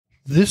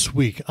This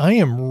week, I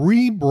am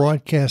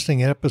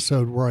rebroadcasting an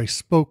episode where I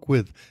spoke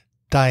with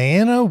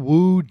Diana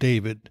Wu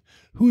David,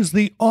 who is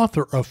the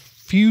author of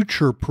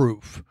Future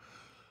Proof,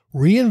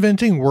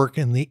 Reinventing Work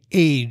in the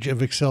Age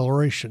of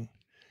Acceleration.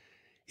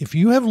 If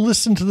you have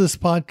listened to this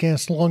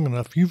podcast long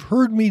enough, you've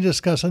heard me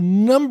discuss a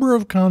number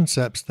of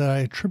concepts that I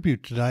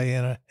attribute to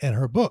Diana and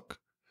her book.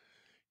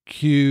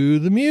 Cue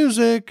the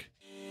music.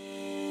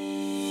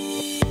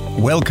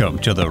 Welcome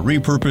to the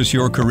Repurpose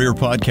Your Career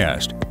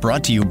podcast,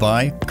 brought to you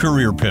by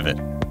Career Pivot.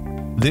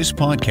 This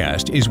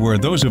podcast is where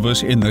those of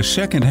us in the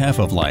second half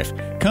of life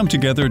come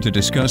together to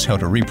discuss how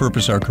to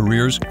repurpose our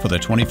careers for the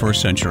 21st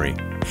century.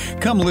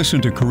 Come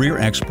listen to career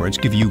experts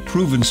give you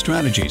proven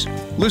strategies.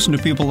 Listen to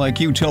people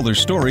like you tell their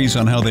stories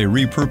on how they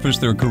repurpose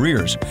their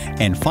careers.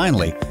 And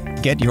finally,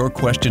 get your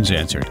questions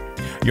answered.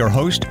 Your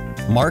host,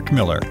 Mark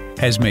Miller,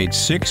 has made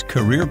 6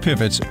 career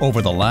pivots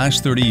over the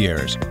last 30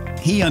 years.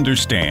 He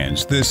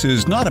understands this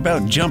is not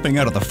about jumping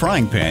out of the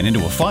frying pan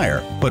into a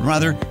fire, but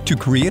rather to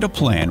create a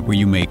plan where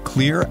you make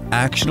clear,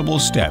 actionable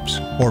steps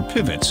or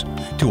pivots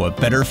to a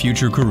better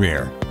future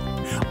career.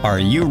 Are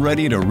you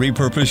ready to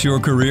repurpose your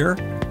career?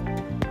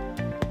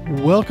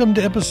 Welcome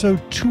to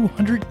episode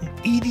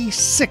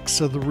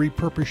 286 of the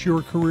Repurpose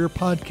Your Career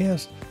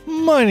podcast.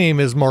 My name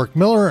is Mark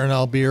Miller, and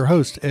I'll be your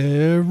host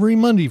every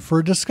Monday for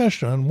a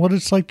discussion on what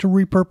it's like to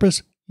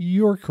repurpose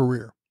your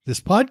career. This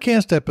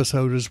podcast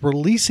episode is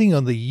releasing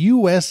on the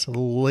U.S.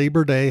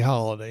 Labor Day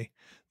holiday.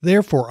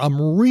 Therefore, I'm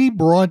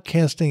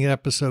rebroadcasting an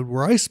episode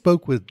where I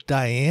spoke with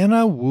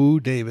Diana Wu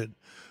David,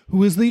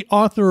 who is the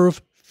author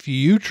of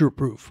Future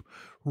Proof,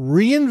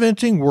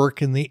 Reinventing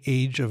Work in the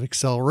Age of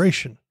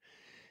Acceleration.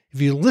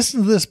 If you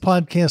listen to this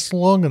podcast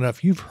long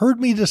enough, you've heard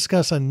me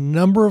discuss a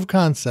number of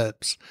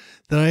concepts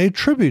that I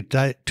attribute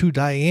to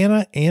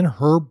Diana and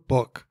her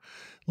book.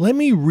 Let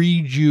me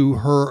read you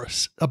her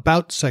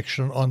About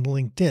section on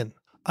LinkedIn.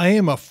 I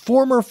am a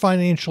former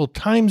Financial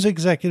Times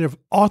executive,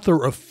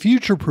 author of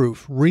Future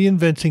Proof,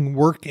 Reinventing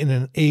Work in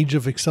an Age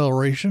of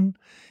Acceleration,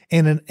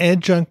 and an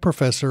adjunct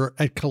professor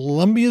at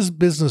Columbia's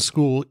Business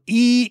School,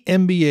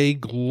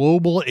 EMBA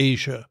Global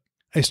Asia.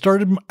 I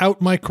started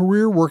out my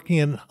career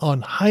working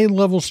on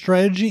high-level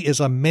strategy as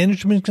a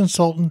management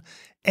consultant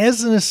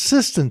as an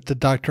assistant to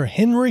Dr.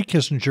 Henry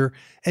Kissinger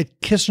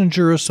at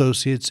Kissinger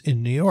Associates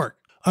in New York.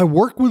 I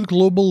work with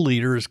global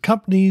leaders,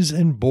 companies,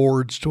 and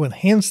boards to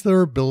enhance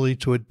their ability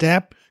to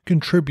adapt,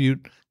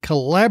 contribute,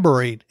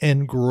 collaborate,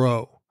 and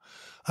grow.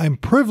 I'm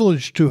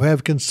privileged to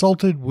have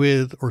consulted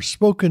with or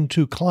spoken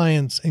to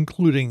clients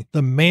including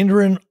the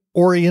Mandarin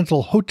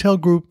Oriental Hotel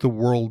Group, the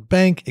World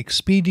Bank,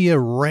 Expedia,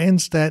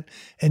 Randstad,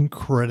 and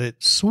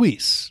Credit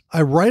Suisse.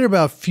 I write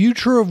about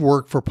future of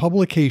work for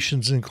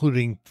publications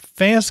including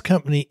Fast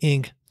Company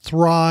Inc.,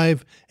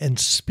 Thrive, and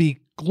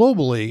speak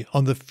globally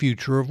on the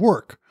future of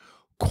work,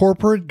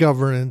 corporate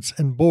governance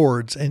and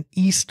boards, and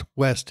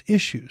East-West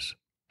issues.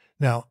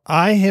 Now,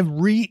 I have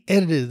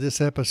re-edited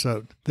this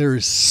episode. There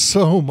is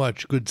so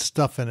much good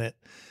stuff in it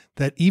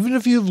that even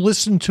if you've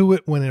listened to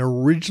it when it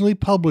originally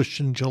published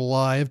in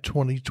July of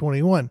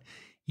 2021,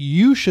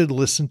 you should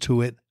listen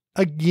to it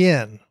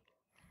again.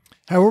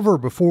 However,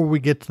 before we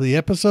get to the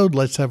episode,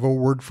 let's have a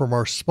word from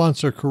our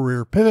sponsor,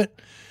 Career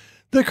Pivot.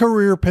 The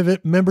Career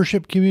Pivot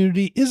membership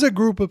community is a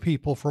group of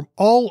people from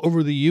all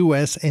over the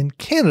U.S. and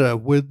Canada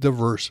with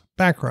diverse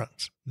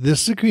backgrounds.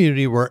 This is a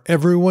community where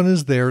everyone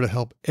is there to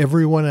help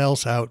everyone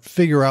else out,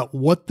 figure out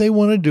what they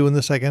want to do in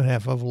the second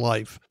half of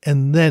life,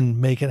 and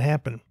then make it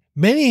happen.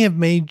 Many have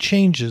made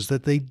changes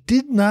that they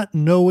did not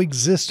know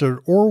existed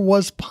or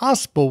was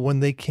possible when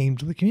they came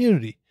to the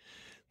community.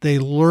 They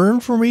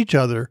learned from each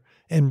other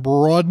and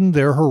broadened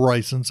their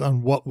horizons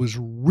on what was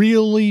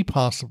really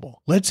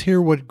possible. Let's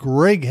hear what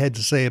Greg had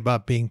to say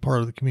about being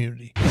part of the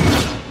community.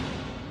 I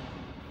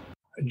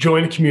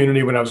joined the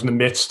community when I was in the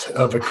midst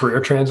of a career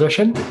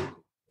transition.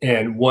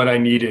 And what I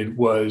needed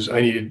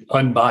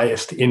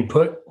unbiased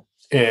input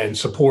and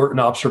support and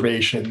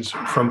observations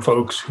from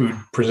folks who'd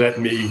present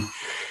me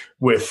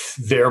with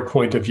their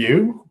point of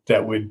view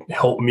that would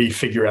help me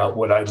figure out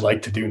what I'd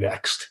like to do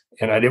next.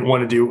 And I didn't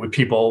want to do it with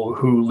people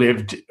who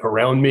lived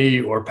around me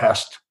or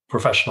past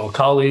professional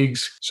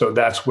colleagues. So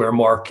that's where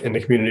Mark and the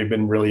community have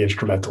been really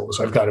instrumental.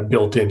 So I've got a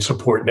built-in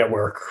support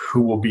network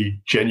who will be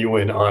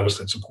genuine, honest,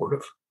 and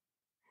supportive.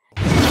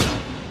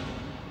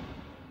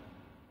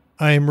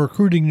 I am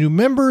recruiting new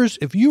members.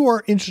 If you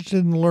are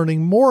interested in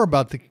learning more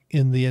about the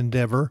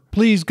endeavor,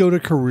 please go to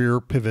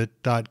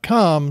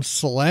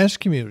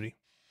careerpivot.com/community.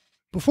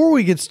 Before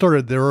we get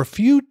started, there are a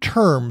few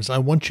terms I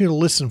want you to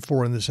listen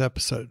for in this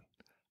episode.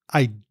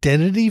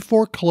 Identity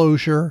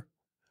foreclosure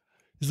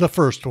is the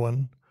first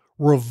one,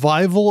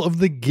 revival of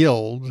the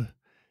guild,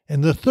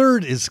 and the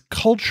third is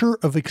culture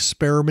of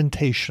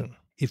experimentation.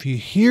 If you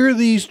hear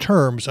these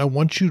terms, I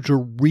want you to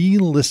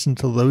re-listen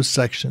to those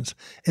sections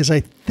as I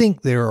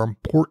think they are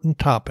important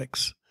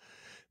topics.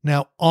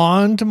 Now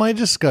on to my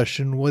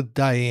discussion with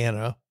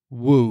Diana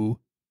Wu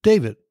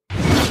David.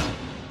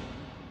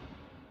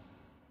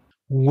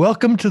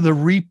 Welcome to the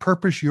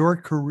Repurpose Your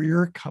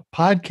Career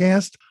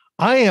podcast.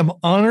 I am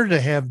honored to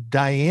have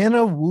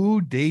Diana Wu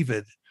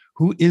David,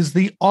 who is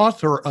the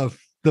author of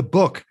the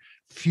book,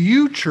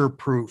 Future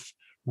Proof: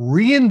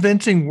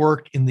 Reinventing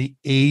Work in the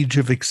Age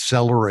of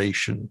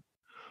Acceleration.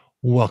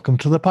 Welcome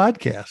to the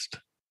podcast.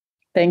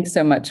 Thanks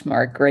so much,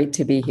 Mark. Great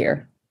to be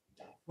here.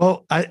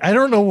 Well, I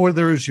don't know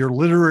whether it was your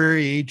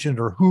literary agent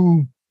or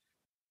who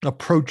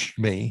approached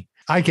me.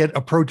 I get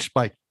approached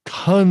by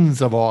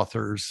tons of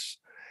authors,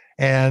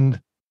 and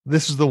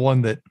this is the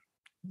one that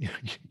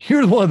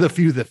you're one of the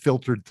few that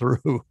filtered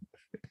through.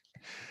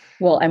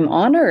 Well, I'm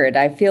honored.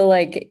 I feel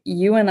like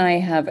you and I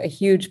have a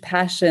huge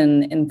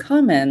passion in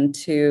common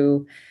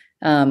to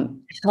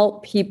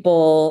help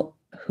people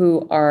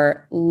who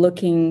are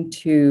looking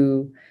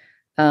to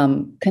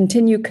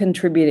continue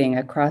contributing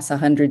across a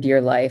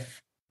 100-year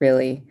life,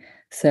 really.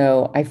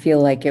 So I feel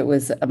like it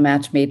was a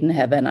match made in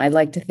heaven. I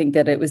like to think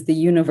that it was the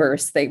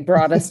universe that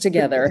brought us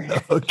together.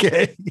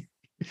 Okay.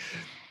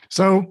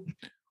 So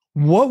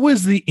what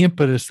was the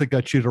impetus that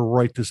got you to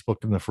write this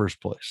book in the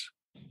first place?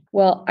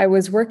 Well, I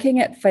was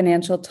working at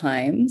Financial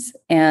Times,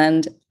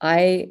 and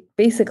I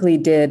basically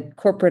did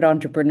corporate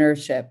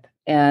entrepreneurship.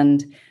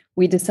 And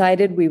we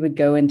decided we would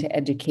go into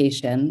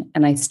education,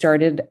 and I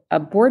started a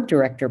board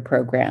director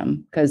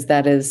program because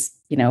that is,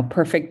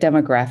 perfect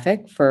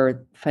demographic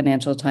for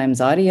Financial Times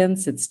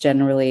audience. It's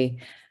generally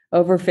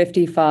over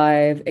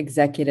 55,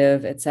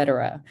 executive, et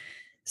cetera.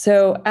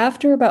 So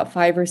after about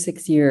 5 or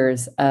 6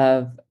 years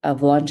of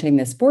launching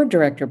this board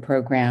director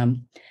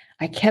program,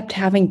 I kept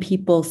having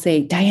people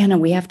say, Diana,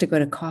 we have to go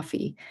to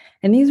coffee.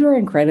 And these were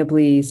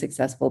incredibly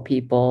successful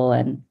people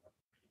and,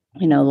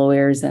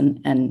 lawyers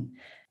and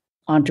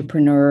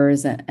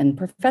entrepreneurs and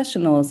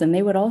professionals. And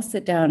they would all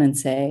sit down and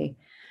say,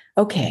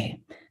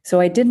 okay, so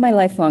I did my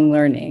lifelong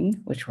learning,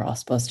 which we're all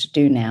supposed to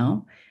do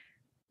now.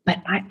 But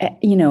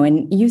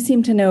and you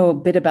seem to know a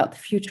bit about the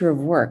future of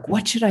work.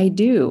 What should I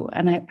do?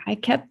 And I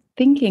kept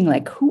thinking,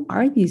 like, who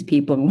are these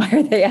people and why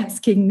are they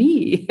asking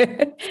me?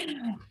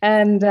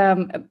 And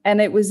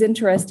it was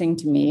interesting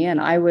to me.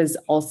 And I was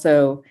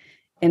also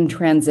in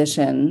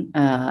transition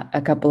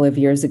a couple of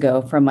years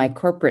ago from my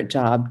corporate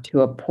job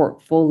to a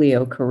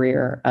portfolio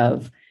career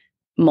of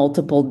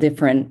multiple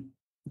different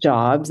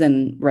jobs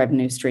and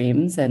revenue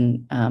streams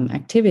and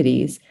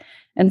activities.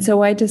 And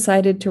so I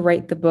decided to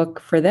write the book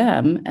for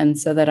them. And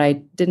so that I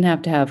didn't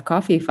have to have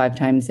coffee 5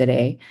 times a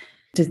day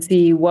to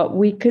see what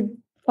we could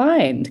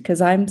find,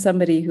 because I'm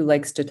somebody who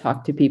likes to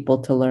talk to people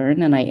to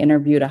learn. And I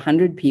interviewed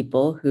 100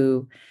 people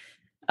who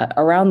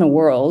around the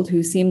world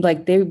who seemed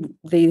like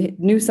they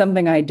knew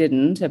something I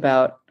didn't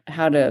about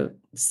how to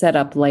set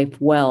up life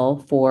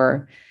well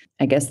for,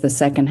 I guess, the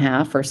second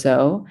half or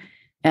so.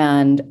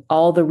 And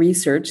all the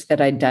research that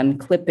I'd done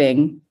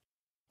clipping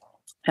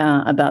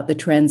about the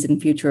trends in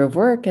future of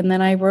work. And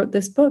then I wrote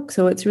this book.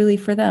 So it's really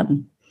for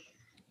them.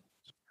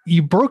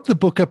 You broke the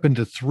book up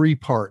into 3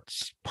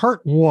 parts.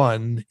 Part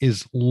 1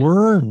 is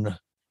learn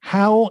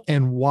how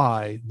and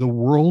why the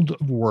world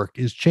of work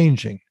is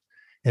changing.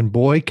 And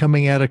boy,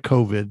 coming out of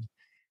COVID,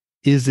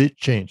 is it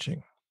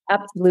changing?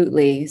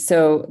 Absolutely.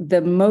 So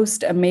the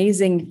most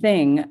amazing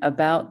thing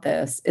about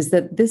this is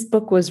that this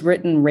book was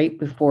written right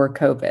before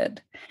COVID.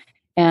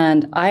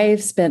 And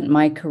I've spent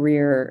my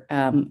career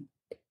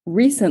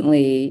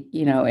recently,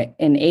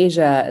 in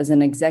Asia as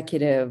an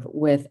executive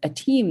with a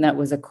team that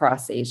was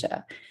across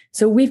Asia.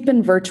 So we've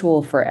been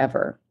virtual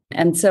forever.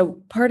 And so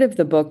part of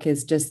the book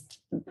is just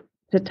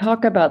to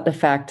talk about the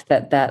fact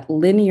that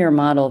linear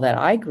model that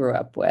I grew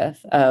up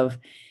with of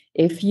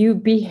if you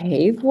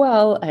behave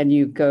well and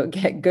you go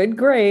get good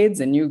grades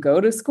and you go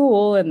to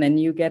school and then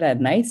you get a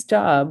nice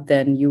job,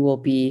 then you will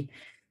be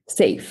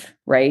safe,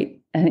 right?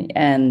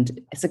 And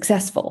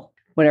successful,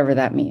 whatever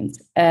that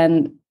means.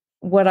 And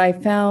what I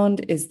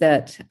found is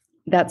that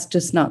that's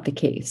just not the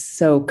case.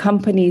 So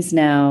companies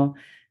now,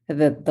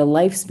 the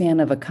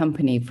lifespan of a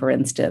company, for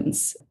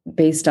instance,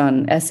 based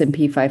on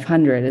S&P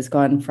 500 has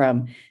gone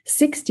from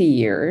 60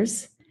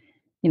 years,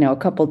 a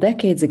couple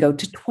decades ago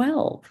to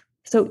 12.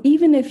 So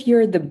even if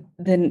you're the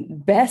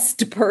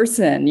best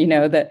person,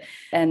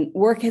 and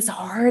work as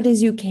hard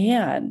as you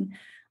can,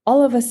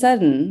 all of a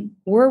sudden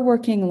we're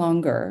working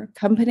longer,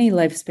 company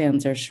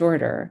lifespans are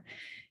shorter.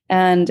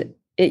 And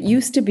it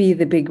used to be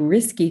the big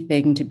risky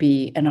thing to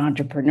be an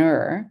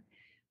entrepreneur.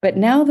 But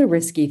now the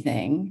risky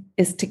thing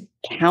is to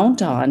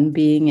count on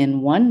being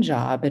in one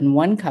job, in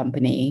one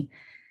company,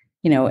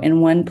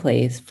 in one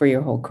place for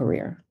your whole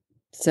career.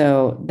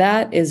 So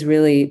that is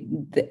really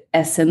the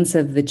essence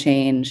of the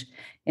change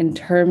in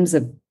terms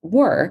of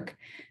work.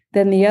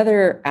 Then the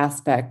other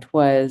aspect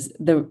was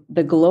the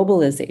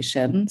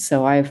globalization.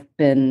 So I've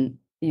been,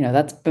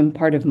 that's been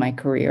part of my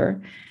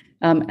career.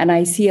 And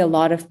I see a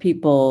lot of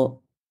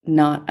people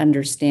not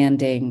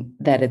understanding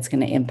that it's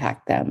going to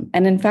impact them.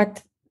 And in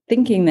fact,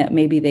 thinking that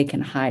maybe they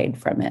can hide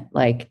from it.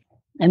 Like,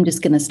 I'm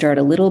just going to start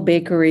a little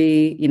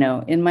bakery,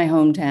 in my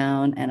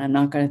hometown, and I'm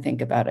not going to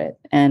think about it.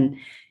 And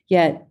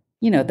yet,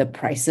 the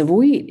price of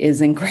wheat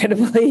is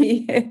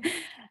incredibly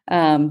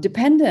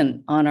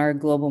dependent on our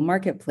global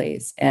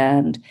marketplace.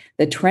 And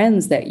the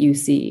trends that you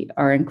see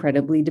are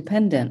incredibly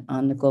dependent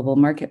on the global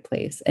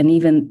marketplace. And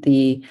even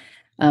the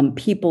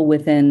people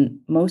within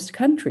most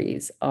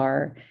countries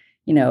are,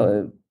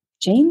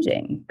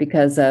 changing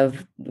because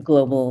of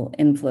global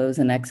inflows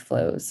and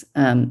exflows.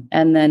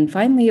 And then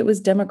finally, it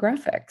was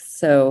demographics.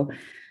 So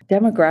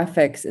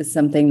demographics is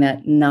something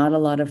that not a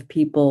lot of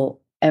people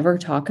ever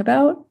talk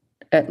about,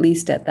 at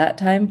least at that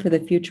time, for the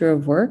future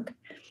of work.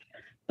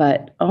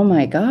 But oh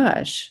my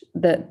gosh,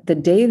 the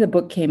day the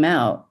book came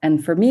out,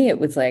 and for me, it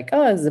was like,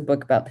 oh, this is a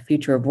book about the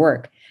future of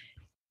work.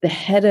 The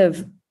head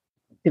of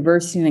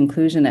diversity and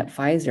inclusion at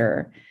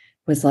Pfizer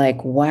was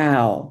like,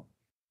 wow,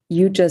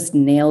 you just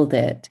nailed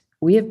it.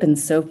 We have been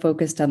so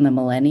focused on the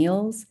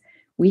millennials.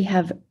 We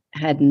have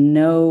had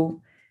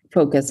no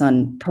focus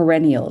on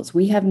perennials.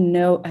 We had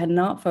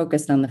not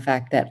focused on the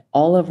fact that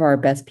all of our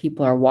best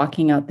people are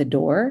walking out the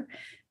door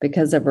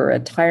because of a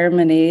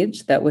retirement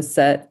age that was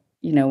set,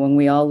 when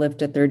we all lived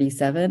to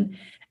 37,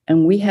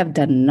 and we have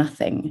done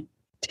nothing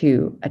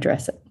to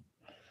address it.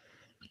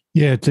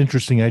 Yeah, it's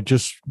interesting. I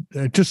just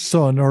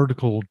saw an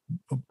article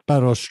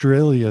about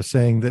Australia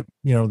saying that,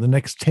 the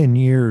next 10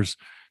 years,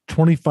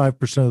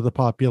 25% of the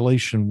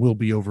population will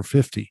be over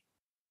 50.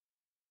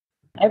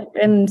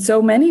 In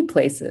so many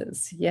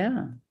places.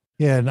 Yeah.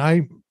 Yeah. And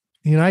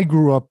I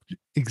grew up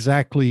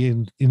exactly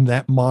in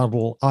that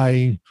model.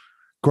 I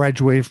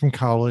graduated from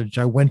college.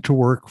 I went to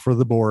work for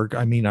the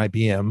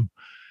IBM.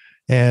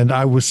 And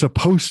I was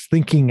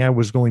thinking I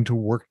was going to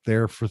work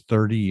there for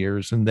 30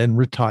 years and then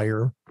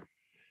retire.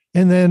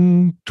 And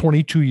then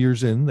 22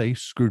 years in, they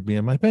screwed me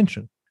on my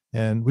pension,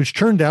 and which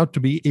turned out to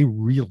be a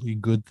really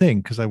good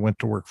thing because I went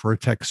to work for a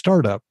tech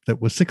startup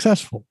that was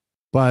successful.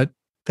 But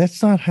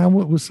that's not how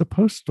it was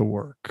supposed to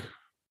work.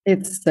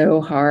 It's so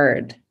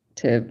hard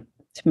to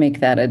make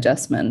that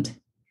adjustment.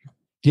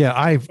 Yeah,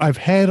 I've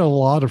had a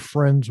lot of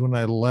friends when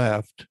I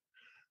left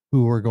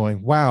who were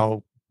going,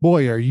 wow,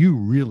 boy, are you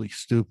really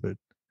stupid.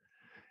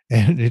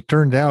 And it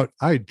turned out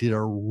I did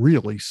a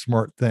really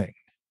smart thing.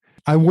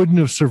 I wouldn't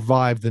have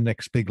survived the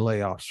next big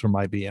layoffs from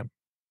IBM.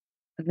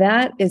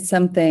 That is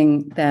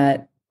something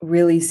that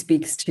really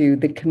speaks to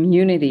the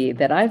community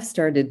that I've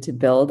started to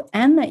build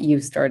and that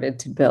you've started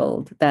to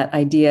build, that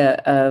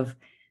idea of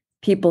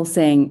people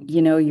saying,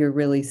 you're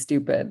really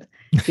stupid.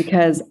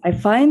 Because I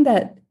find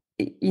that,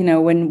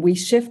 when we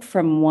shift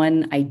from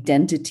one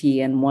identity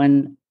and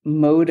one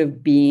mode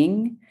of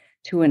being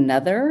to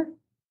another,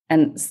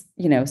 and,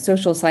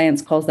 social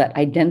science calls that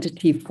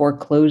identity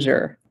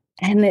foreclosure.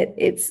 And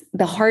it's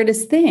the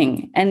hardest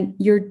thing. And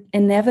you're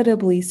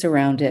inevitably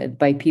surrounded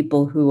by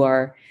people who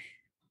are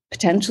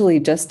potentially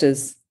just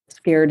as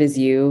scared as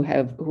you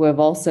who have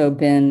also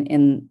been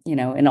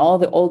in all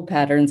the old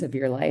patterns of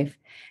your life.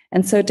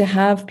 And so to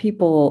have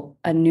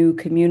a new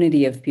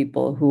community of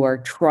people who are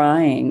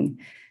trying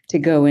to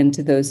go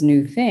into those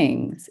new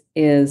things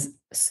is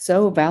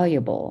so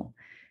valuable.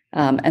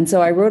 And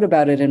so I wrote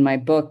about it in my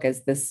book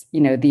as this,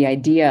 the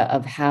idea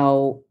of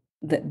how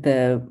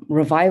the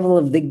revival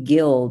of the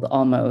guild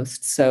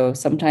almost. So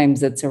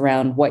sometimes it's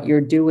around what you're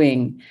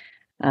doing,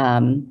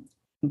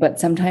 but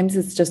sometimes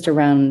it's just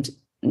around,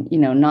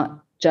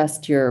 not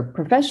just your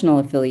professional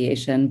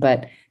affiliation,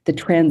 but the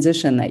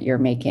transition that you're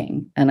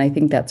making. And I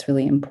think that's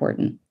really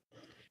important.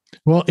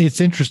 Well,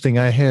 it's interesting.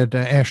 I had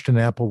Ashton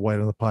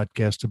Applewhite on the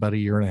podcast about a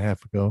year and a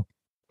half ago,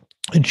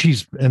 and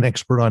she's an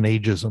expert on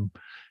ageism.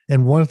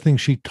 And one of the things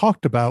she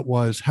talked about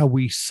was how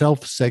we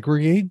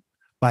self-segregate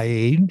by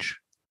age.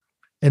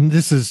 And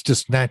this is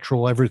just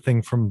natural,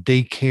 everything from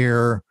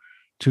daycare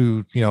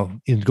to,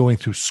 in going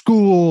through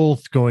school,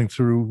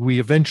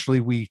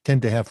 we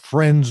tend to have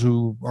friends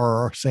who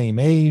are our same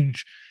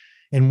age.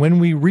 And when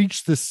we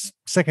reach this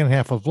second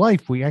half of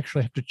life, we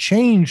actually have to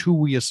change who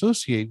we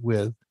associate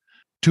with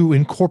to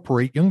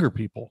incorporate younger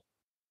people.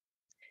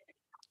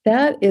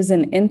 That is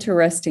an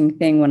interesting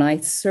thing. When I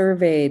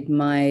surveyed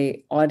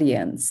my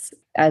audience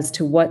as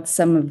to what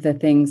some of the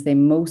things they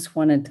most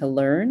wanted to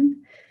learn,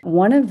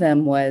 one of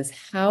them was,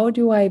 how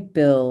do I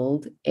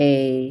build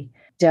a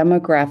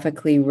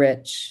demographically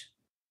rich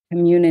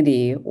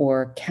community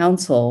or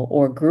council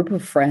or group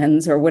of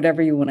friends or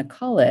whatever you want to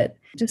call it,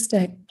 just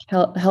to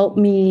help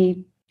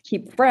me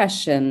keep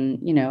fresh and,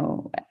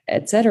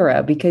 et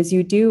cetera, because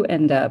you do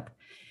end up,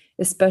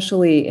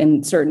 especially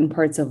in certain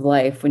parts of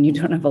life when you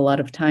don't have a lot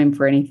of time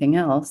for anything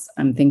else,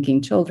 I'm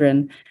thinking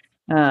children,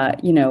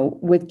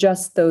 with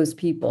just those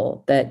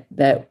people that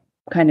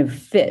kind of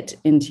fit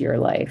into your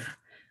life.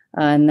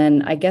 And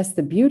then I guess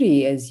the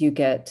beauty is you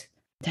get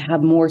to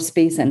have more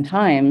space and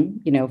time,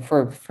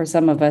 for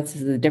some of us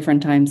is at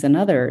different times than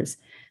others,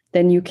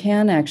 then you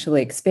can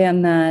actually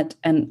expand that.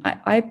 And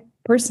I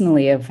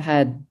personally have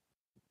had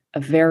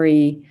a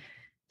very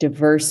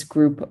diverse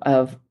group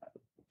of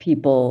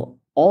people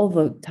all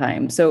the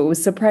time. So it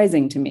was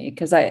surprising to me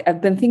because I've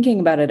been thinking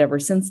about it ever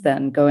since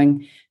then,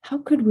 going, how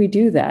could we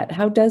do that?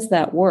 How does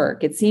that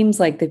work? It seems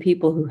like the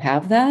people who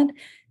have that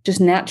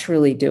just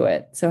naturally do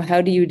it. So how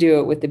do you do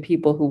it with the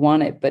people who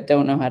want it but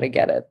don't know how to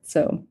get it?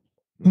 So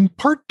in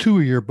part 2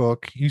 of your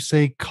book, you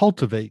say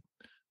cultivate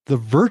the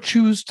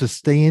virtues to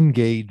stay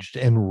engaged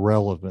and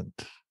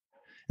relevant.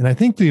 And I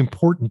think the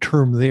important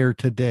term there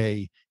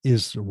today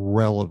is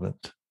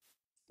relevant.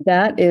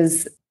 That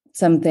is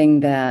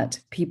something that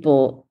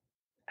people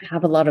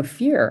have a lot of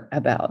fear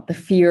about, the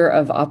fear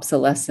of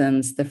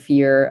obsolescence, the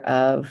fear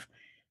of,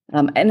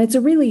 and it's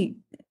a really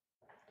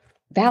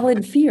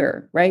valid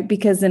fear, right?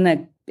 Because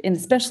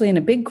especially in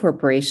a big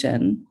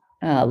corporation,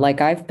 like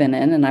I've been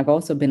in, and I've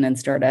also been in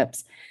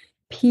startups,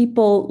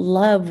 people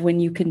love when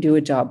you can do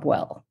a job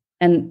well.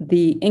 And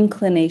the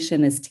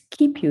inclination is to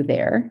keep you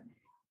there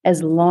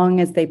as long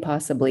as they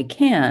possibly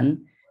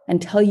can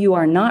until you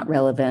are not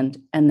relevant,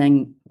 and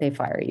then they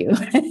fire you.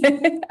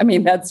 I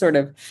mean, that's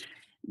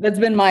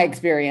been my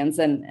experience.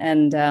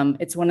 And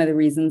it's one of the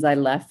reasons I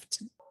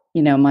left,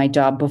 my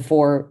job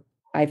before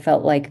I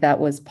felt like that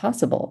was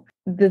possible.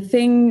 The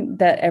thing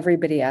that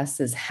everybody asks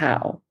is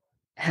how?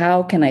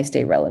 How can I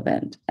stay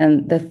relevant?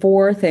 And the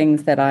 4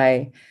 things that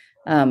I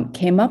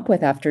came up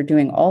with after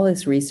doing all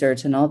this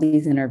research and all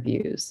these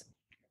interviews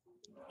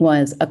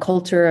was a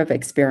culture of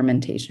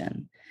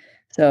experimentation.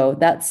 So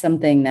that's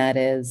something that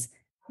is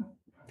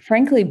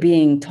frankly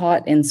being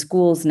taught in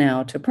schools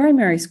now to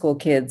primary school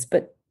kids,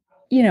 but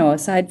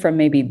aside from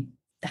maybe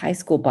high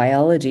school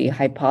biology,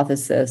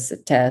 hypothesis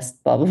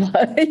test, blah, blah,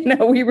 blah,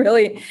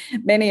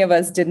 many of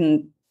us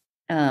didn't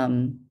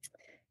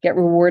get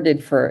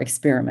rewarded for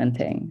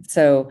experimenting.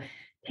 So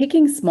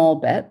taking small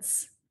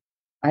bets,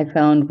 I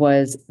found,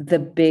 was the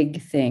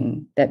big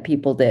thing that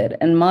people did.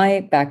 And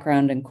my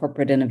background in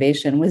corporate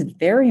innovation was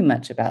very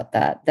much about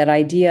that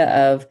idea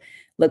of,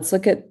 let's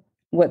look at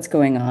what's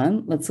going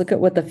on. Let's look at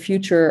what the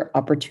future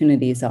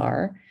opportunities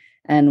are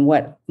and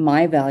what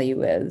my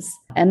value is.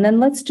 And then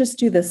let's just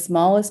do the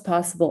smallest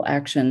possible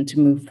action to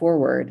move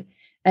forward.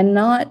 And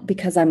not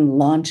because I'm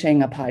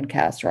launching a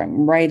podcast or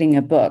I'm writing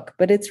a book,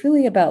 but it's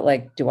really about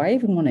do I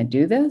even want to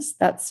do this?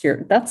 That's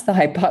the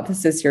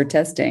hypothesis you're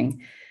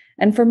testing.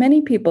 And for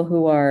many people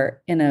who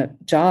are in a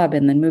job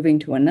and then moving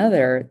to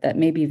another that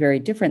may be very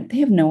different, they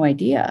have no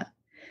idea.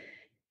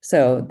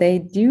 So they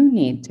do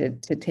need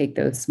to take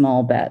those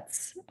small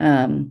bets.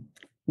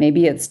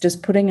 Maybe it's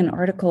just putting an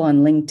article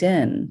on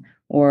LinkedIn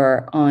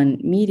or on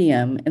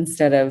Medium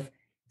instead of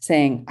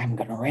saying, I'm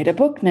going to write a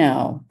book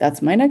now.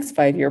 That's my next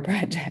 5-year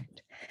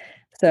project.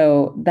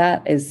 So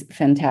that is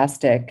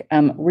fantastic.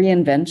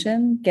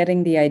 Reinvention,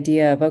 getting the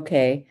idea of,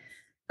 okay,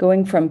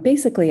 going from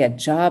basically a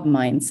job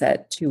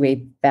mindset to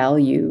a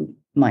value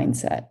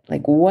mindset.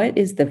 What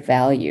is the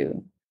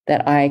value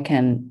that I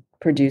can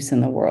produce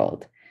in the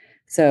world?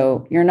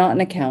 So you're not an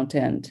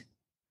accountant.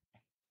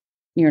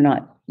 You're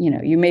not,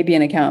 you may be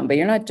an accountant, but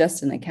you're not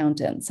just an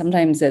accountant.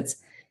 Sometimes it's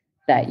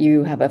that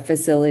you have a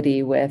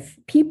facility with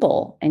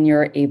people and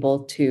you're able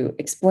to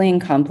explain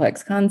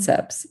complex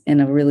concepts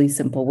in a really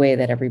simple way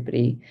that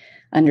everybody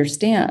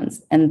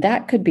understands. And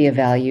that could be a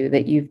value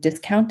that you've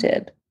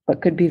discounted,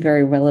 but could be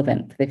very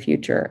relevant for the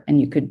future.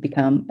 And you could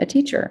become a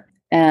teacher.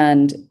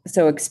 And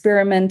so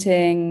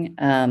experimenting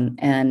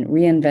and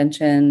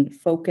reinvention,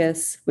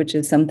 focus, which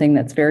is something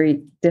that's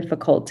very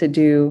difficult to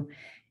do,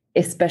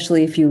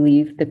 especially if you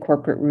leave the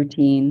corporate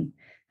routine.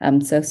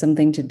 So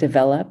something to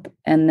develop,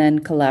 and then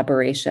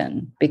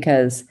collaboration,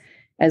 because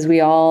as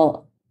we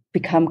all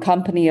become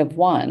company of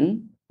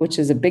one, which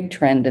is a big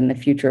trend in the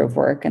future of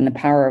work and the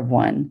power of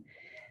one,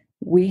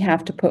 we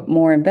have to put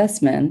more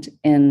investment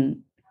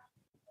in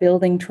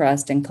building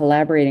trust and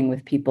collaborating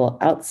with people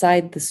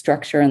outside the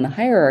structure and the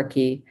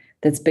hierarchy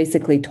that's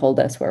basically told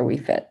us where we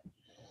fit.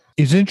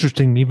 It's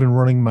interesting, even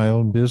running my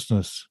own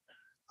business,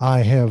 I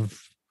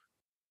have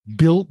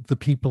built the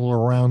people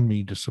around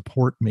me to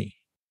support me.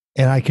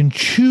 And I can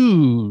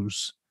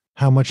choose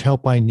how much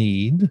help I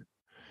need.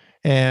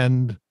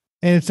 And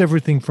it's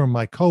everything from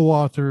my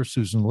co-author,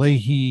 Susan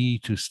Leahy,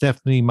 to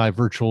Stephanie, my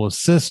virtual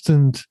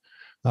assistant,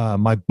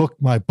 my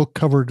book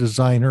cover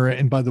designer.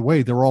 And by the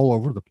way, they're all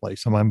over the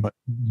place. I'm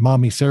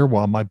Mami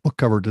Serwa, my book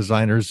cover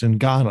designer's in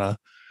Ghana.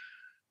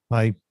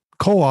 My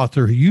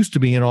co-author, who used to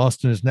be in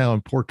Austin, is now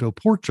in Porto,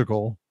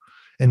 Portugal.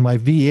 And my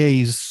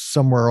VA's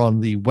somewhere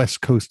on the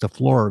west coast of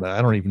Florida.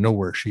 I don't even know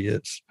where she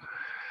is.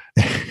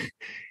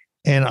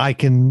 And I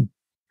can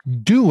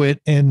do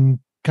it and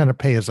kind of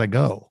pay as I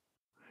go.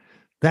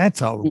 That's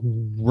a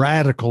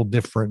radical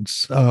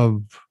difference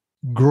of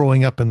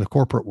growing up in the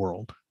corporate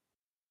world.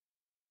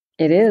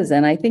 It is.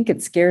 And I think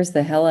it scares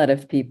the hell out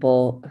of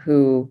people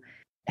who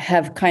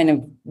have kind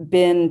of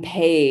been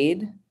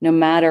paid no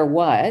matter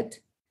what,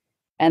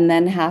 and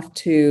then have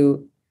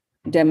to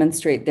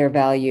demonstrate their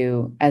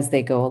value as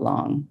they go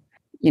along.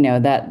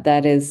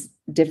 That is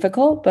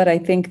difficult, but I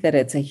think that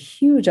it's a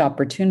huge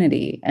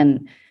opportunity.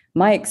 And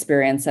my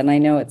experience, and I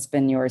know it's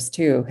been yours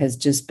too, has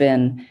just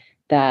been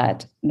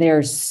that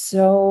there's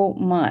so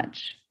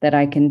much that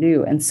I can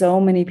do and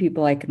so many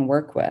people I can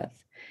work with,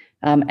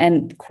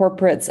 and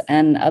corporates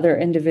and other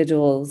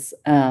individuals,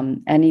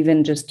 and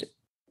even just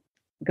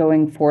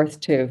going forth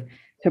to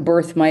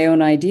birth my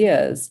own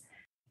ideas.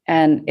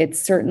 And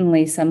it's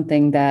certainly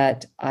something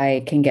that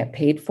I can get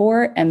paid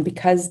for. And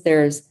because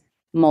there's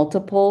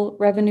multiple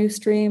revenue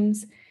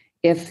streams,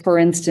 if, for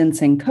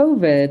instance, in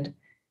COVID,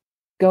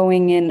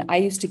 going in, I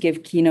used to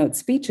give keynote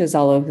speeches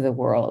all over the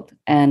world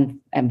and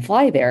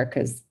fly there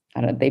because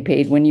they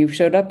paid when you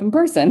showed up in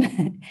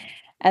person.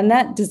 And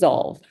that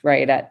dissolved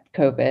right at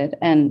COVID.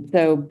 And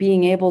so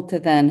being able to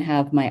then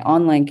have my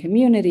online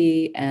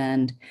community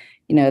and,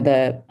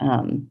 the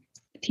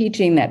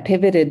teaching that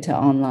pivoted to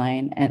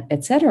online, and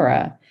et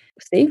cetera,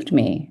 saved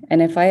me.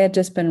 And if I had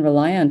just been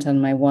reliant on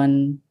my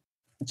one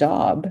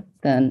job,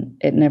 then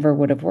it never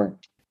would have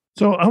worked.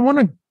 So I want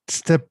to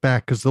step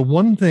back, because the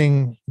one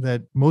thing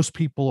that most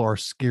people are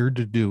scared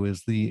to do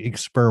is the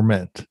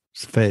experiment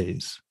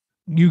phase.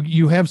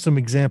 You have some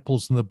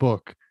examples in the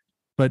book,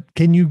 but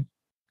can you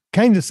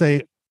kind of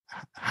say,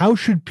 how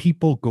should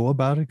people go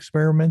about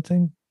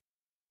experimenting?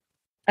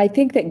 I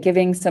think that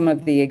giving some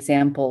of the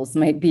examples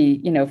might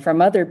be,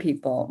 from other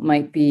people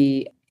might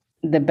be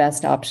the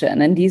best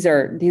option. And these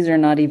are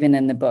not even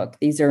in the book.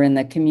 These are in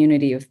the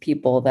community of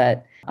people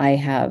that I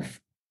have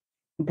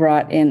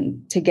brought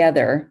in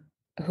together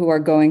who are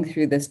going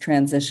through this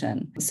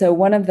transition. So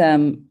one of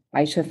them,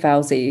 Aisha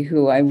Fauzi,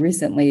 who I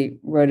recently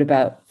wrote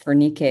about for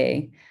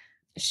Nikkei,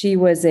 she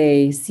was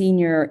a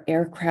senior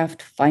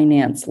aircraft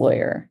finance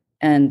lawyer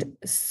and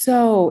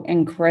so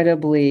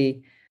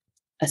incredibly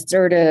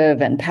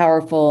assertive and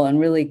powerful and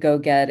really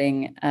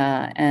go-getting.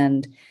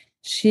 And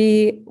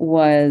she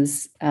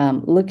was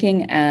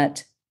looking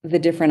at the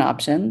different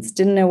options,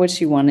 didn't know what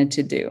she wanted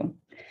to do.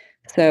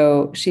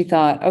 So she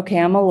thought, okay,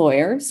 I'm a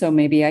lawyer, so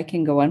maybe I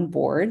can go on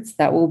boards.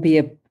 That will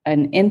be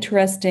an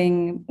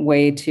interesting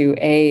way to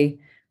A,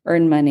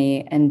 earn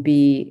money, and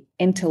B,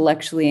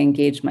 intellectually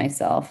engage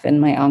myself in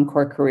my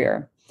encore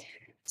career.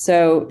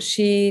 So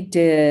she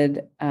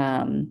did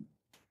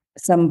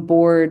some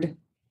board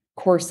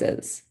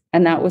courses,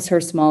 and that was her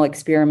small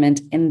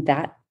experiment in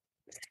that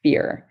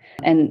sphere,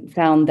 and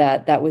found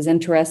that that was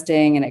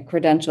interesting, and it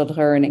credentialed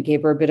her and it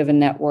gave her a bit of a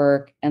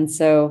network. And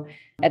so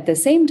at the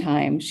same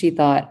time, she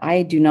thought,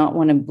 I do not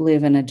want to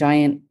live in a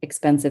giant,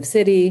 expensive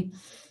city.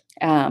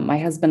 My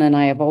husband and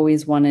I have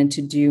always wanted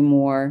to do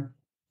more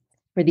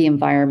for the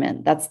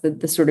environment. That's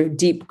the sort of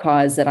deep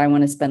cause that I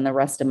want to spend the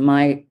rest of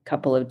my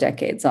couple of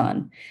decades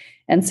on.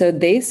 And so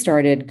they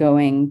started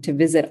going to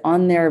visit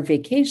on their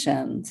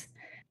vacations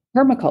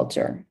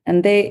permaculture.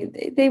 And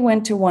they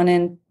went to one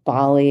in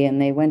Bali,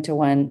 and they went to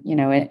one,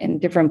 in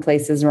different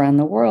places around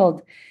the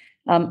world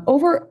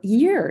over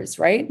years,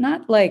 right?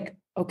 Not like,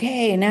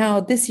 okay, now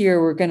this year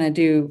we're going to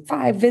do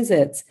 5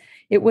 visits.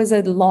 It was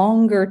a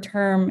longer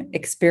term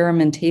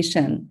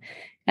experimentation,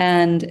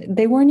 and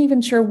they weren't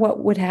even sure what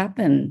would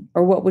happen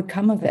or what would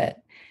come of it.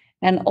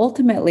 And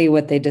ultimately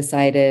what they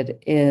decided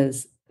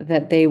is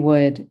that they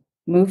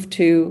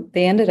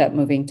ended up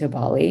moving to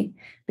Bali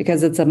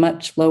because it's a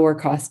much lower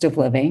cost of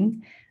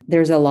living.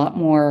 There's a lot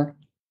more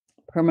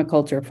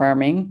permaculture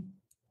farming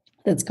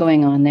that's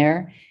going on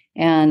there.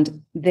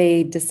 And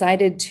they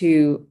decided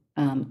to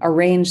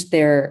arrange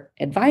their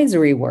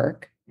advisory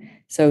work.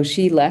 So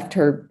she left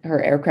her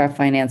aircraft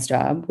finance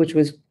job, which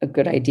was a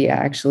good idea,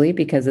 actually,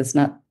 because it's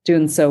not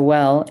doing so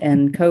well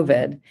in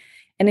COVID.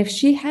 And if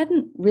she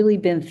hadn't really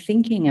been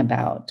thinking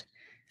about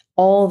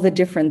all the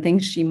different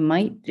things she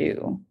might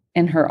do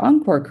in her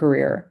encore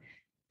career,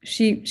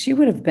 she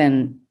would have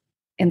been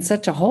in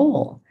such a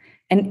hole.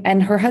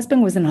 And her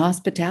husband was in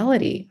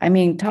hospitality. I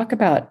mean, talk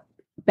about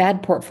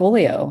bad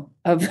portfolio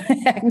of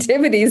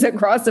activities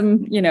across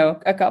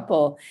a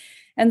couple.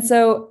 And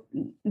so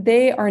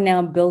they are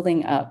now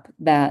building up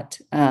that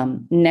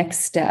next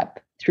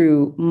step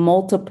through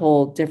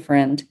multiple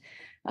different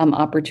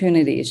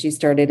opportunities. She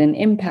started an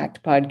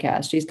impact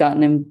podcast. She's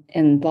gotten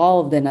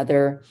involved in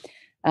other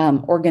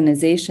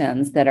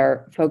organizations that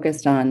are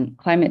focused on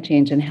climate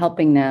change and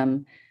helping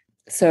them.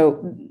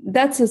 So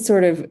that's a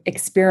sort of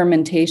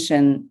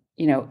experimentation,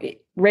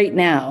 right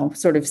now,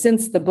 sort of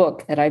since the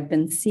book, that I've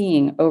been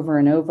seeing over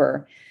and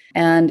over.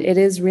 And it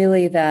is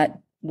really that,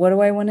 what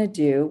do I want to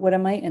do? What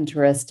am I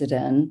interested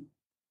in?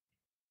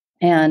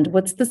 And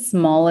what's the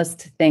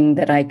smallest thing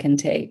that I can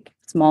take,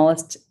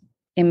 smallest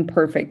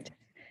imperfect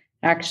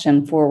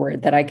action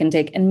forward that I can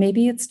take? And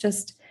maybe it's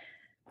just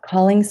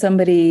calling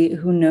somebody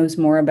who knows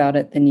more about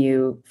it than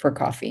you for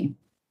coffee.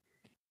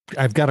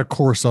 I've got a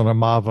course on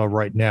Amava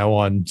right now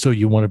on So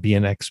You Want to Be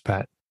an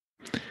Expat.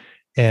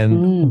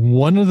 And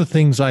one of the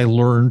things I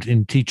learned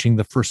in teaching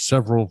the first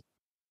several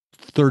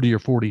 30 or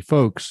 40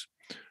 folks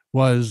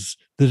was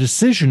the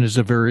decision is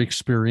a very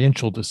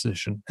experiential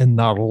decision and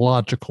not a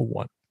logical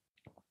one,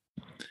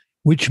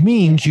 which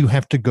means you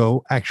have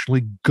to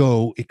actually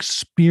go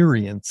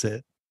experience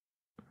it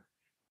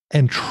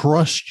and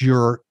trust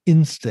your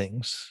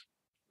instincts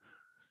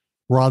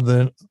rather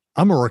than,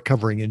 I'm a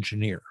recovering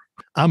engineer.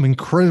 I'm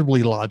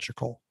incredibly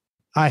logical.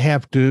 I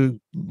have to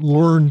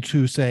learn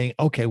to say,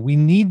 okay, we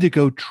need to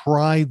go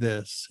try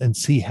this and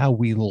see how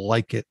we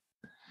like it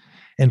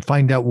and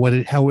find out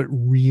how it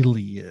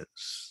really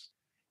is.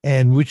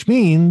 And which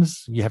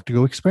means you have to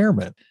go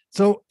experiment.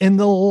 So in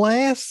the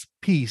last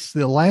piece,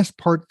 the last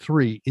part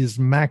 3 is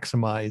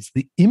maximize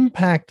the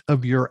impact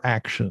of your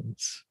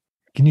actions.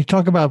 Can you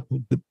talk about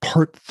the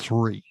part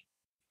 3?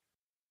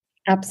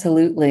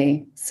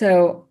 Absolutely.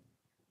 So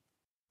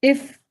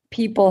if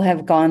people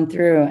have gone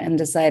through and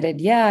decided,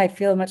 yeah, I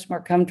feel much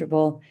more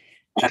comfortable,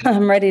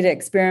 I'm ready to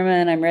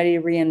experiment, I'm ready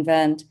to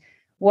reinvent,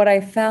 what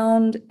I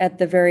found at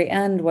the very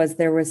end was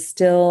there was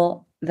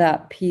still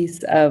that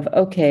piece of,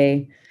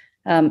 okay,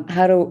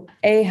 how do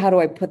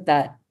I put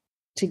that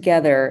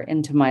together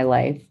into my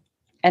life?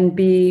 And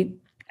B,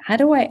 how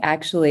do I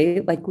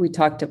actually, like we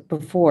talked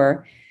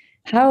before,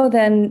 how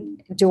then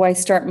do I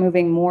start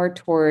moving more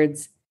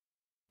towards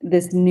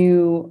this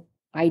new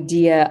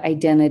idea,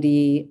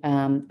 identity,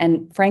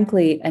 and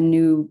frankly, a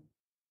new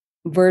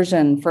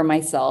version for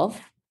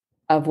myself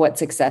of what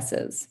success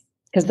is?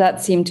 Because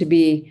that seemed to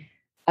be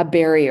a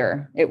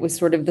barrier. It was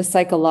sort of the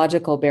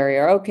psychological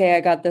barrier. Okay, I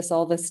got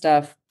all this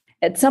stuff.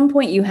 At some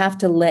point, you have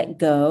to let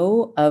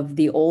go of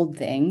the old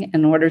thing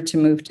in order to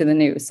move to the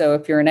new. So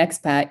if you're an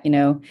expat,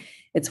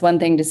 it's one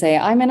thing to say,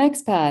 I'm an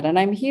expat and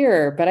I'm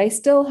here, but I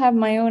still have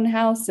my own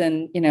house.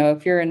 And,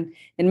 if you're in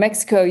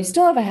Mexico, you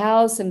still have a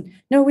house. And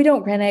no, we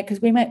don't rent it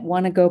because we might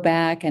want to go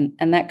back and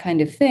that kind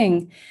of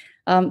thing.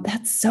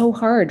 That's so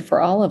hard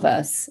for all of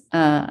us.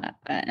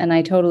 And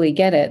I totally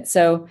get it.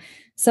 So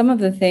some of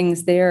the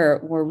things there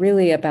were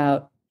really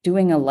about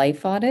doing a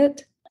life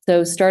audit.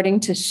 So starting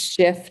to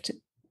shift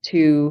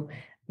to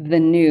the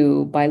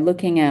new by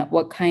looking at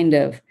what kind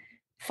of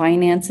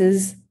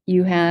finances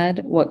you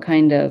had, what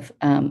kind of,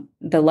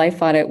 the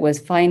life audit was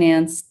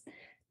finance,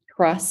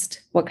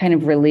 trust, what kind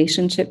of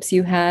relationships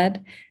you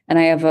had. And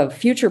I have a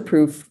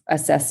future-proof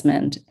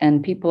assessment,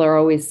 and people are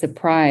always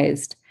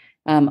surprised.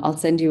 I'll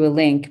send you a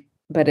link,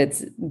 but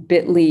it's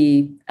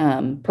bit.ly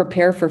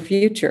prepare for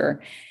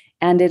future.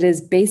 And it is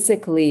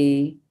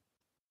basically,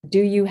 do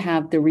you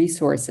have the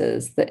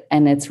resources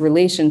and it's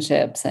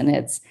relationships and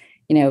it's,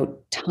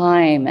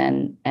 time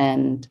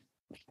and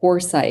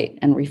foresight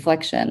and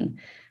reflection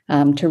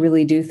to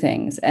really do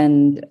things.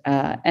 And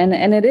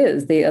it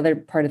is, the other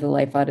part of the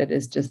life audit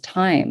is just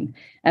time.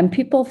 And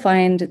people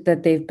find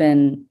that they've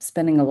been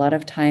spending a lot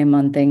of time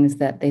on things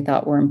that they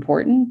thought were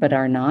important, but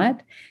are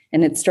not.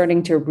 And it's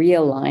starting to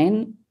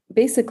realign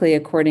basically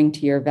according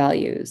to your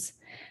values.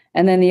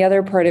 And then the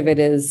other part of it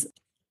is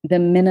the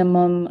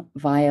minimum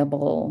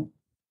viable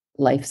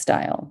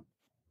lifestyle.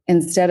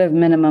 Instead of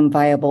minimum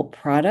viable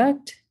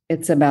product,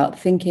 it's about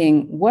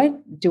thinking,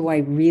 what do I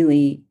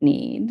really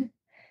need?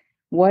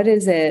 What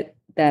is it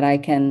that I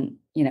can,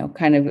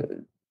 kind of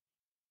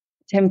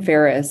Tim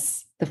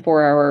Ferriss, the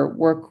 4-hour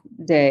work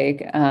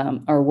day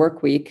or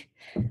work week,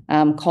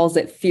 calls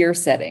it fear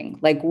setting.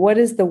 Like, what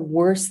is the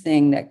worst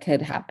thing that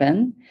could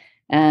happen,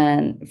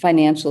 and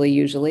financially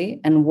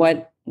usually, and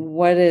what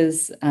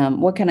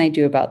can I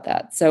do about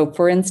that? So,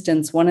 for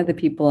instance, one of the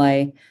people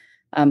I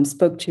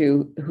spoke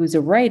to, who's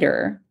a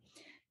writer,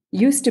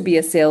 used to be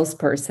a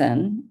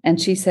salesperson,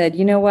 and she said,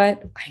 "You know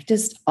what?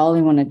 All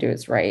I want to do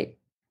is write."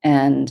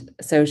 And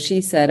so she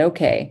said,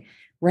 "Okay,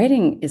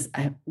 writing is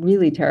a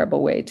really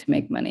terrible way to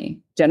make money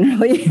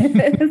generally.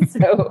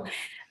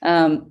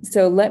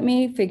 So let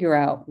me figure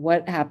out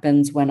what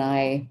happens when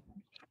I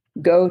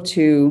go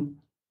to,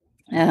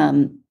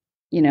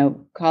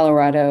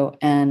 Colorado,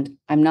 and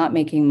I'm not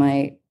making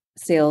my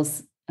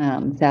sales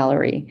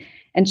salary."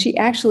 And she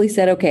actually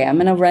said, "Okay, I'm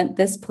going to rent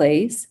this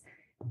place,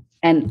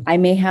 and I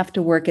may have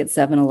to work at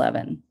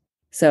 7-Eleven.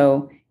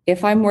 So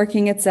if I'm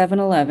working at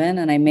 7-Eleven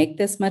and I make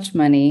this much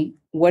money,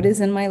 what is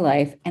in my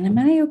life? And am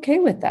I okay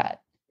with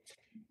that?"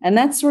 And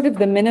that's sort of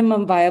the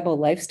minimum viable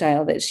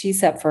lifestyle that she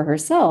set for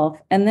herself.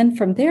 And then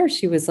from there,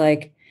 she was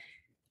like,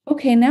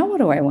 okay, now what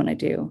do I want to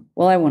do?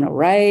 Well, I want to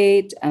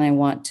write, and I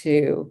want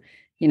to,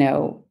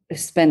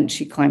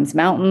 she climbs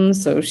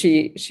mountains. So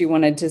she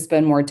wanted to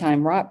spend more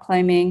time rock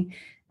climbing.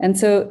 And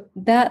so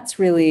that's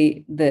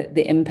really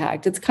the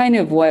impact. It's kind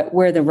of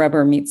where the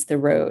rubber meets the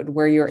road,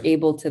 where you're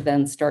able to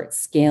then start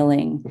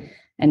scaling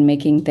and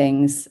making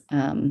things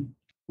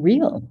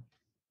real.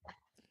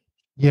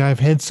 Yeah, I've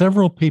had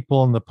several people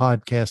on the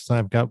podcast, and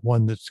I've got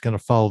one that's going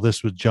to follow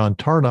this with John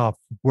Tarnoff,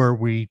 where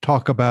we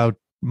talk about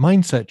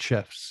mindset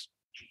shifts.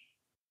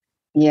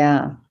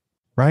 Yeah.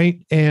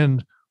 Right.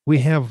 And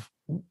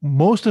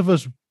most of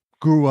us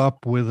grew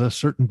up with a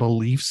certain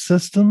belief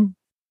system,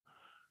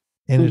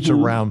 and it's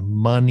around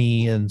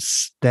money and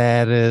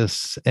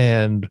status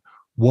and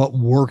what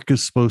work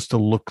is supposed to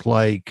look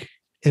like.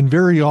 And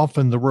very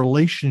often the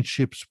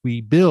relationships we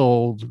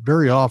build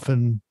very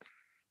often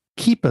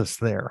keep us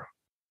there.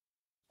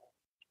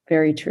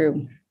 Very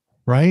true.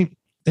 Right.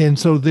 And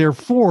so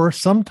therefore,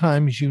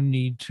 sometimes you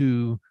need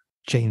to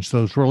change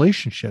those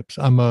relationships.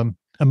 I'm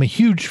a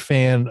huge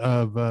fan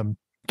of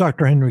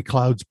Dr. Henry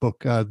Cloud's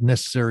book,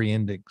 Necessary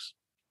Endings.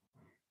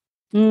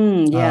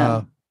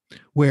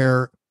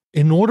 Where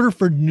in order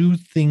for new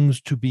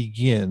things to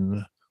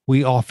begin,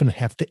 we often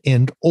have to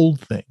end old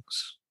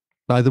things.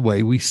 By the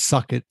way, we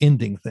suck at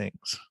ending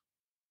things.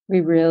 We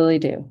really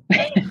do.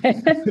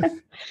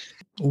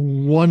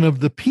 One of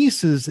the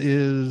pieces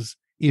is,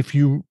 if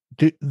you,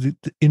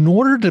 in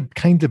order to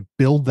kind of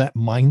build that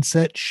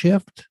mindset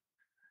shift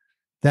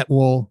that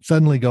will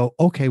suddenly go,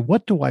 okay,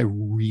 what do I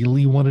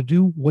really want to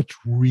do? What's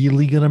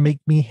really going to make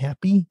me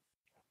happy?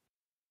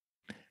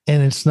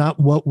 And it's not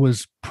what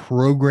was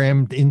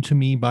programmed into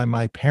me by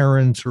my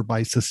parents or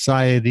by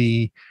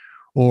society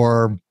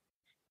or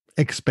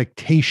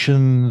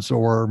expectations,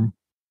 or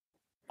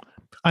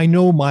I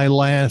know my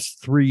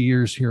last 3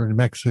 years here in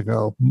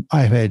Mexico,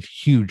 I've had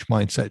huge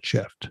mindset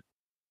shift.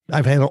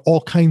 I've had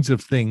all kinds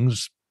of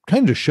things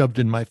kind of shoved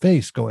in my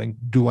face going,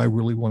 do I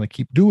really want to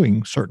keep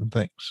doing certain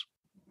things?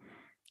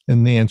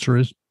 And the answer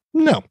is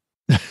no.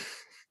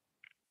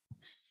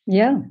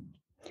 Yeah.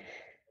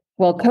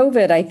 Well,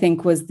 COVID, I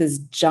think, was this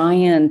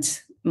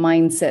giant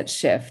mindset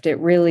shift. It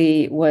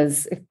really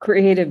was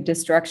creative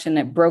destruction.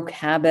 It broke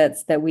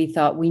habits that we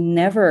thought we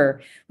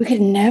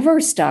could never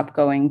stop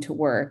going to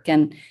work,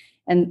 and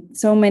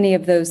so many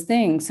of those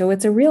things. So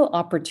it's a real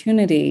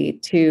opportunity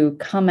to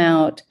come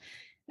out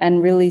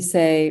and really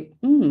say,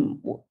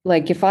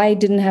 like, if I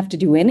didn't have to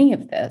do any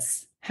of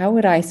this, how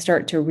would I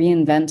start to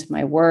reinvent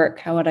my work?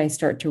 How would I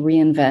start to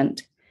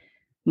reinvent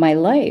my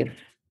life?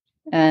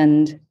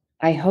 And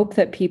I hope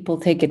that people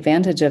take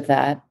advantage of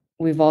that.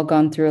 We've all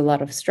gone through a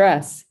lot of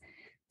stress.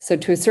 So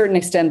to a certain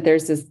extent,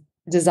 there's this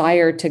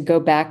desire to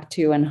go back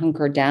to and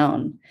hunker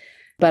down.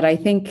 But I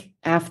think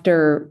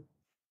after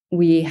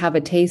we have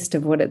a taste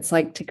of what it's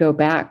like to go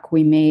back,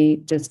 we may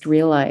just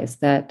realize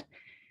that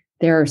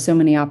there are so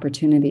many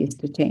opportunities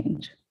to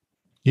change.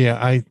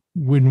 Yeah,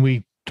 when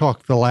we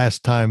talked the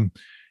last time,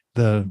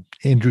 the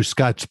Andrew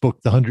Scott's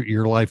book, The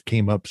 100-Year Life,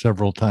 came up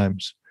several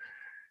times.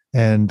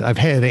 And I've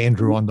had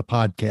Andrew on the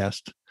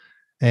podcast.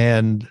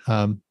 And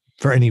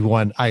for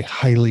anyone, I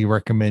highly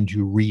recommend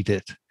you read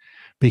it,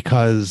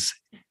 because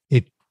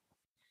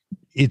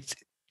it's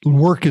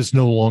work is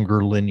no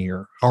longer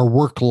linear. Our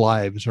work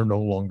lives are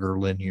no longer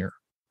linear.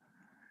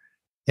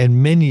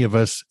 And many of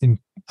us,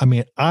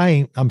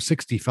 I'm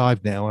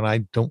 65 now, and I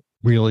don't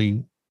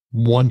really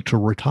want to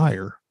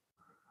retire.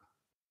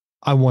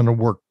 I want to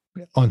work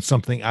on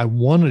something I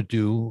want to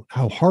do,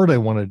 how hard I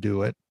want to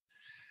do it,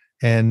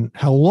 and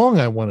how long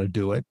I want to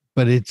do it.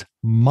 But it's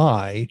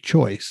my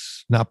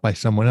choice, not by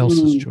someone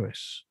else's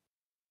choice.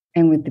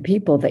 And with the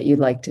people that you'd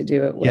like to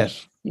do it with.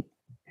 Yes.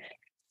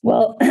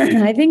 Well,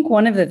 I think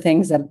one of the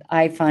things that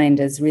I find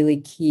is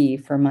really key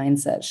for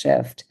mindset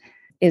shift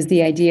is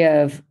the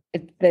idea of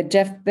that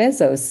Jeff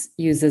Bezos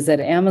uses at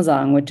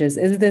Amazon, which is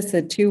this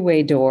a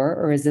two-way door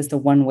or is this a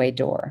one-way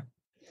door?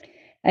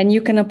 And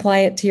you can apply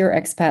it to your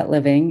expat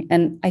living.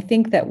 And I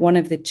think that one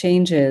of the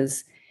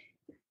changes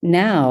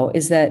now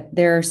is that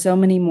there are so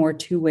many more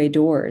two-way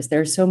doors.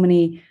 There are so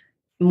many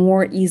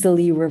more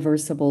easily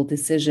reversible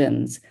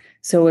decisions.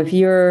 So if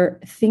you're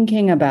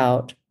thinking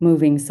about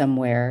moving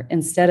somewhere,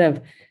 instead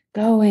of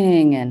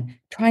going and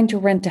trying to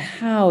rent a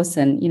house,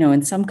 and,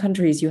 in some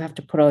countries you have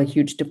to put a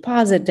huge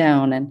deposit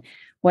down and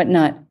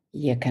whatnot,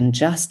 you can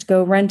just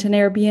go rent an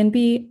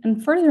Airbnb.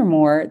 And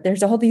furthermore,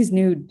 there's all these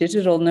new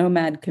digital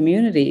nomad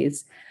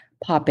communities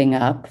popping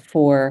up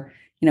for,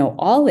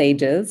 all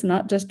ages,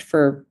 not just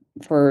for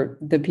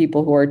the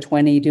people who are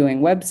 20 doing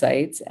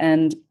websites.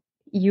 And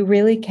you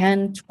really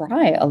can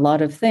try a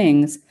lot of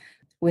things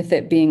with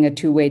it being a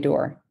two-way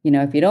door.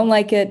 If you don't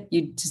like it,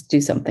 you just do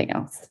something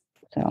else.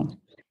 So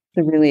it's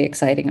a really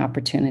exciting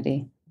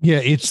opportunity. Yeah,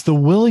 it's the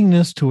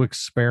willingness to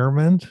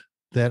experiment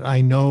that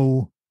I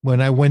know when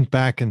I went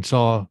back in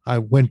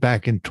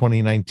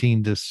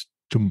 2019 to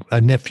a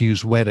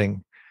nephew's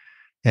wedding,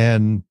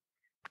 and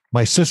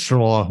my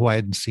sister-in-law, who I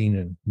hadn't seen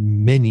in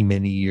many,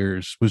 many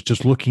years, was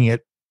just looking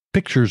at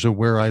pictures of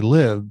where I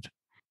lived,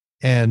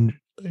 and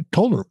I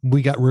told her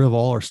we got rid of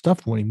all our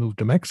stuff when we moved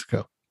to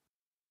Mexico.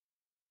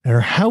 And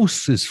her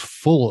house is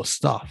full of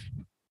stuff.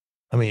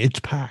 It's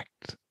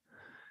packed.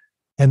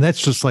 And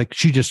that's just like,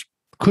 she just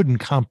couldn't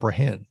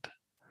comprehend.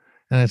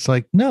 And it's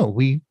like, no,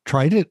 we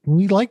tried it and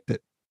we liked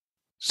it.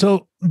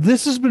 So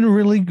this has been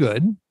really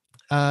good.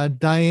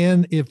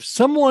 Diane, if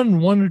someone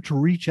wanted to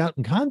reach out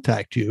and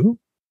contact you,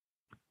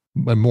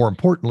 but more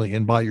importantly,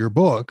 and buy your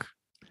book,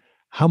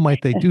 how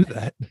might they do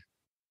that?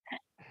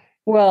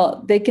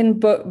 Well, they can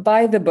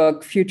buy the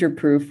book Future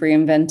Proof: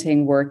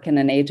 Reinventing Work in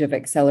an Age of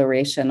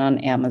Acceleration on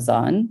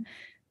Amazon.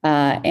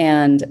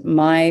 And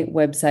my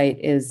website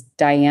is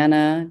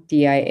Diana,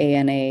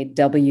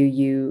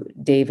 DIANAWU,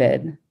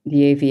 David,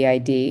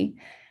 DAVID.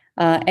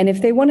 And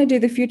if they want to do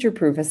the Future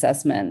Proof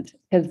assessment,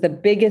 because the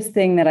biggest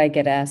thing that I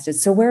get asked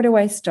is, so where do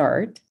I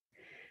start?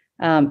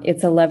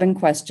 It's 11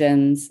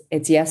 questions.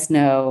 It's yes,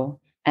 no.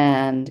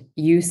 And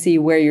you see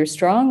where you're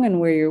strong and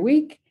where you're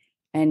weak,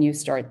 and you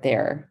start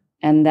there.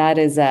 And that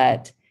is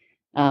at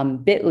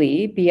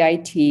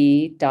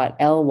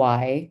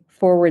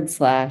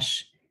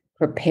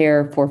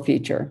bit.ly/prepare for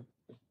future.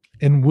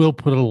 And we'll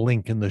put a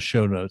link in the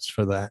show notes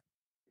for that,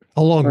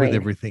 along Great. with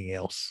everything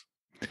else.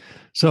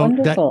 So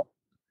Wonderful.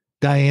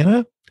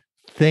 Diana,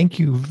 thank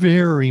you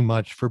very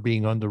much for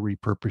being on the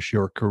Repurpose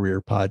Your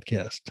Career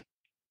podcast.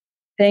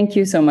 Thank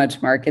you so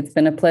much, Mark. It's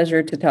been a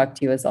pleasure to talk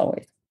to you as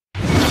always.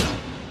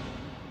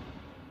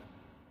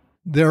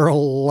 There are a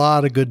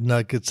lot of good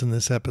nuggets in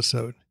this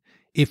episode.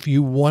 If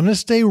you want to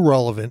stay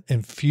relevant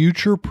and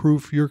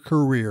future-proof your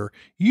career,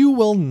 you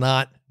will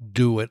not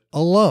do it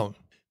alone.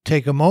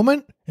 Take a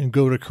moment and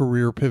go to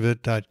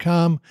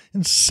careerpivot.com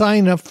and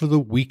sign up for the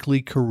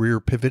weekly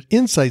Career Pivot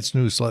Insights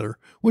newsletter,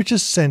 which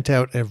is sent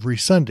out every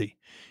Sunday.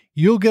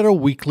 You'll get a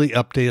weekly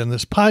update on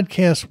this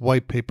podcast,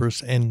 white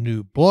papers, and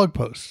new blog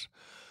posts.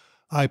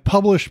 I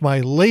published my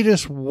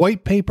latest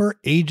white paper,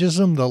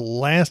 Ageism, the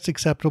Last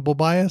Acceptable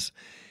Bias.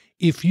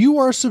 If you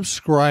are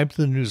subscribed to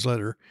the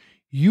newsletter,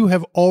 you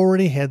have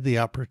already had the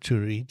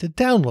opportunity to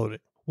download it.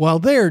 While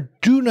there,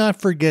 do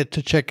not forget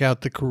to check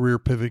out the Career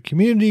Pivot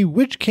community,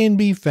 which can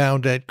be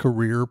found at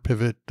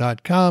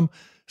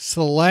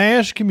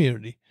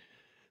careerpivot.com/community.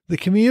 The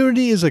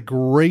community is a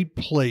great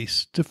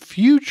place to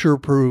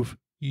future-proof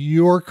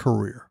your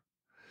career.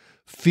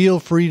 Feel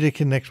free to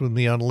connect with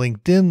me on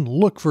LinkedIn.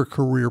 Look for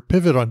Career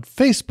Pivot on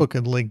Facebook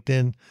and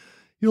LinkedIn.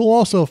 You'll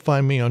also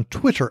find me on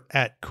Twitter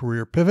at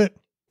Career Pivot.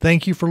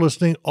 Thank you for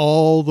listening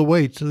all the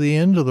way to the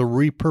end of the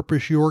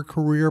Repurpose Your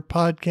Career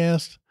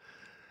podcast.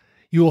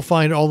 You will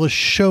find all the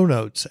show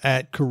notes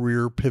at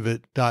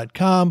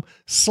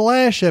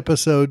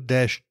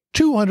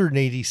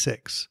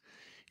careerpivot.com/episode-286.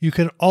 You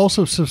can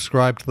also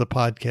subscribe to the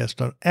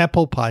podcast on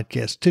Apple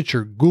Podcasts,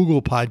 Stitcher,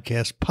 Google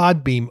Podcasts,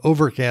 Podbeam,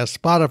 Overcast,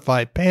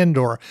 Spotify,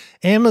 Pandora,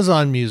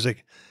 Amazon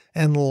Music,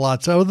 and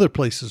lots of other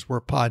places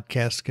where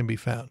podcasts can be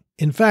found.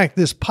 In fact,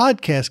 this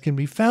podcast can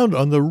be found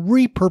on the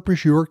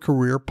Repurpose Your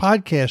Career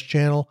podcast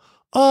channel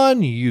on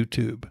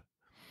YouTube.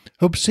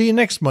 Hope to see you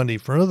next Monday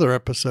for another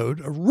episode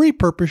of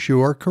Repurpose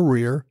Your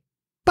Career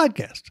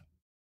podcast.